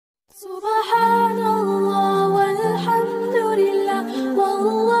Subhanallah walhamdulillah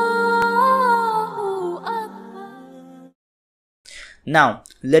wallahu akbar. Now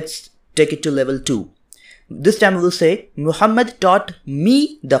let's take it to level 2. This time we will say Muhammad taught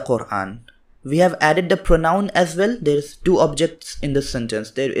me the Quran. We have added the pronoun as well. There is two objects in this sentence.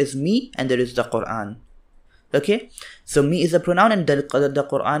 There is me and there is the Quran. Okay, so me is the pronoun and the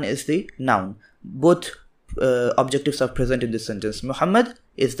Quran is the noun. Both objectives are present in this sentence. Muhammad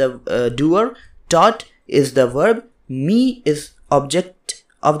is the doer, taught is the verb, me is object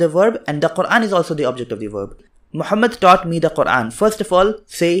of the verb, and the Quran is also the object of the verb. Muhammad taught me the Quran. First of all,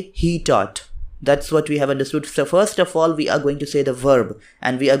 say he taught. That's what we have understood. So first of all, we are going to say the verb,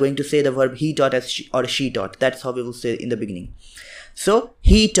 and we are going to say the verb he taught as she, or she taught. That's how we will say in the beginning. So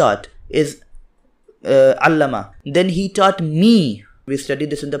he taught is allama. Then he taught me. We studied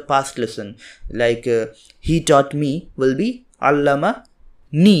this in the past lesson. Like he taught me will be allama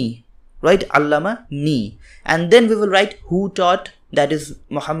ni, right? Allama ni. And then we will write who taught. That is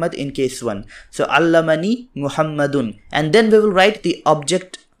Muhammad in case 1. So allamani Muhammadun. And then we will write the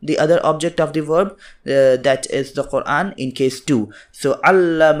object, the other object of the verb, that is the Quran in case 2. So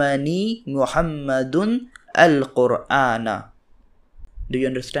allamani Muhammadun al-Qur'ana. Do you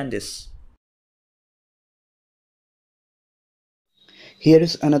understand this? Here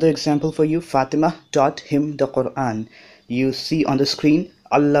is another example for you. Fatima taught him the Quran. You see on the screen,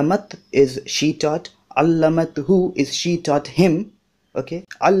 Allamat is she taught, Allamathu is she taught him. Okay,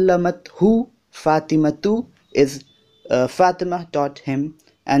 Allamathu Fatimatu is Fatima taught him,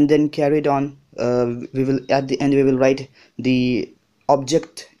 and then carried on. We will at the end we will write the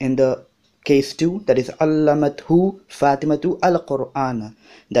object in the case 2, that is Allamathu Fatimatu al-Qur'an.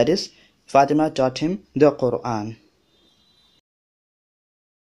 That is Fatima taught him the Quran.